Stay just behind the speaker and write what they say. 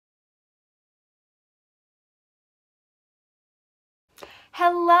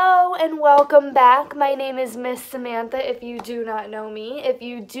Hello and welcome back. My name is Miss Samantha if you do not know me. If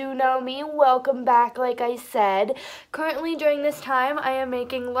you do know me, welcome back like I said. Currently during this time, I am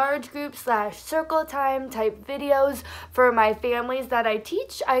making large group / circle time type videos for my families that I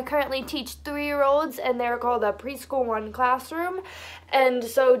teach. I currently teach 3-year-olds and they're called a Preschool 1 classroom. And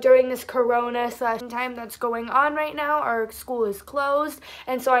so during this corona / time that's going on right now, our school is closed.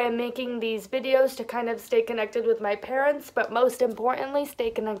 And so I am making these videos to kind of stay connected with my parents, but most importantly,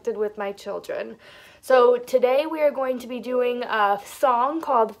 stay connected with my children. So today we are going to be doing a song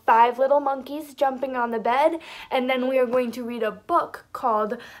called 5 Little Monkeys Jumping on the Bed, and then we are going to read a book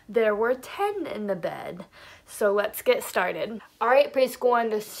called There Were 10 in the Bed. So let's get started. Alright,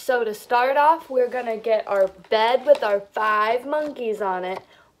 preschool 1, so to start off, we're going to get our bed with our 5 monkeys on it.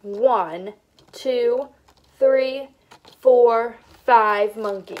 1, 2, 3, 4, 5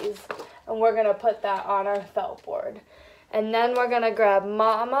 monkeys. And we're going to put that on our felt board. And then we're going to grab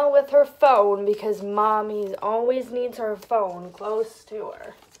Mama with her phone because Mommy always needs her phone close to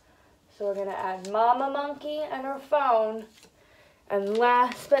her. So we're going to add Mama Monkey and her phone. And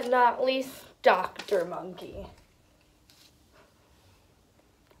last but not least, Dr. Monkey.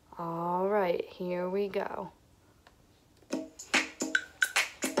 All right, here we go.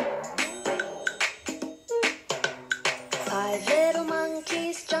 5 little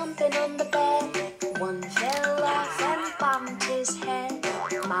monkeys jumping on the bed. One fell off and bumped his head.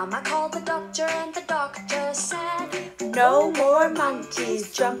 Mama called the doctor and the doctor said, No more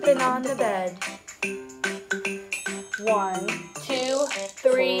monkeys jumping on the bed. 1, 2,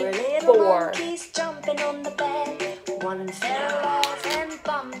 3, 4. Monkeys jumping on the bed. One fell off and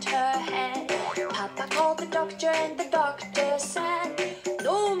bumped her head. Papa called the doctor and the doctor said,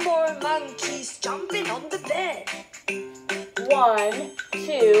 No more monkeys jumping on the bed. 1,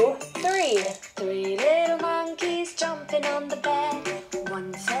 2, 3. 3 little monkeys jumping on the bed.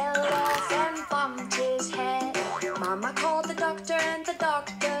 One fell off and bumped his head. Mama called the doctor and the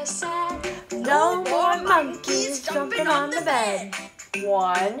doctor said, No more monkeys jumping on the bed.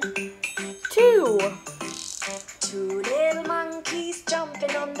 1, 2. 2 little monkeys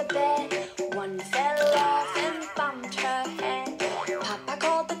jumping on the bed. One fell off and bumped her head. Papa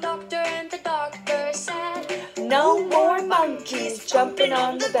called the doctor and the doctor said, No more monkeys jumping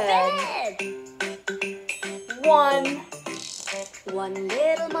on the bed. 1. 1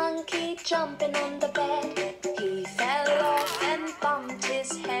 little monkey jumping on the bed. He fell off and bumped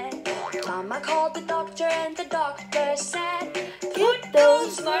his head. Mama called the doctor and the doctor said, Put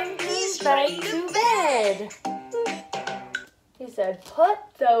those monkeys right to bed. He said, put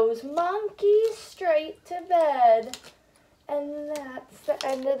those monkeys straight to bed. And that's the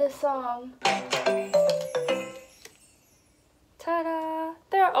end of the song. Ta-da!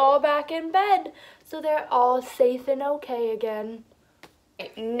 They're all back in bed, so they're all safe and okay again.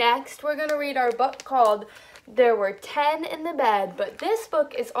 Next, we're going to read our book called There Were 10 in the Bed, but this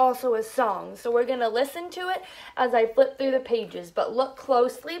book is also a song, so we're going to listen to it as I flip through the pages, but look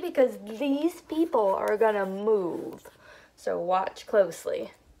closely because these people are going to move, so watch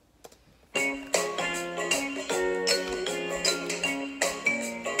closely.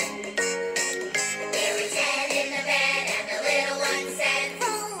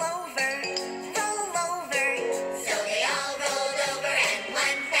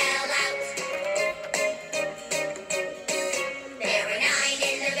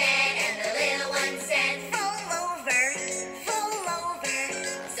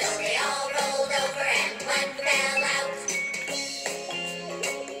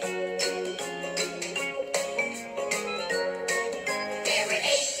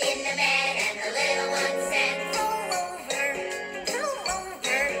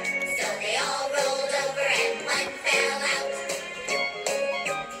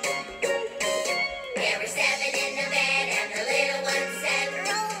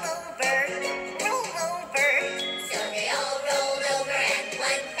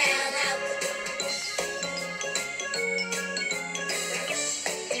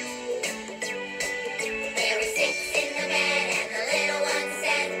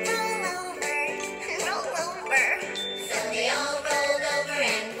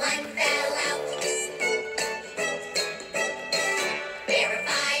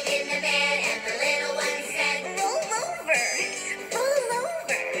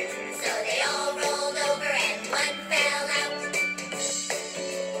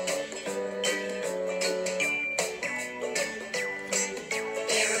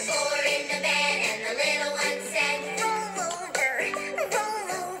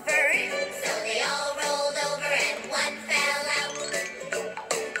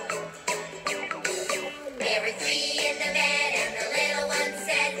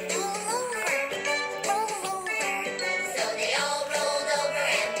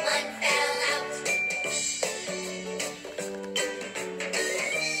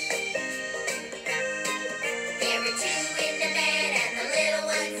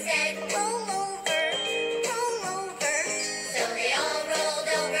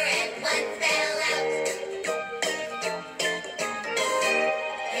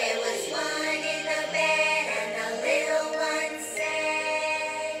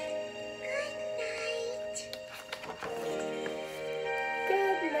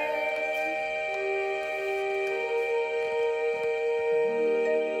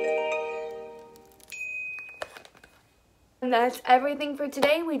 And that's everything for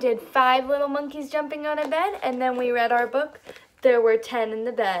today. We did 5 little monkeys jumping on a bed, and then we read our book. There were 10 in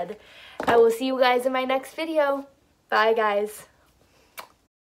the bed. I will see you guys in my next video. Bye, guys.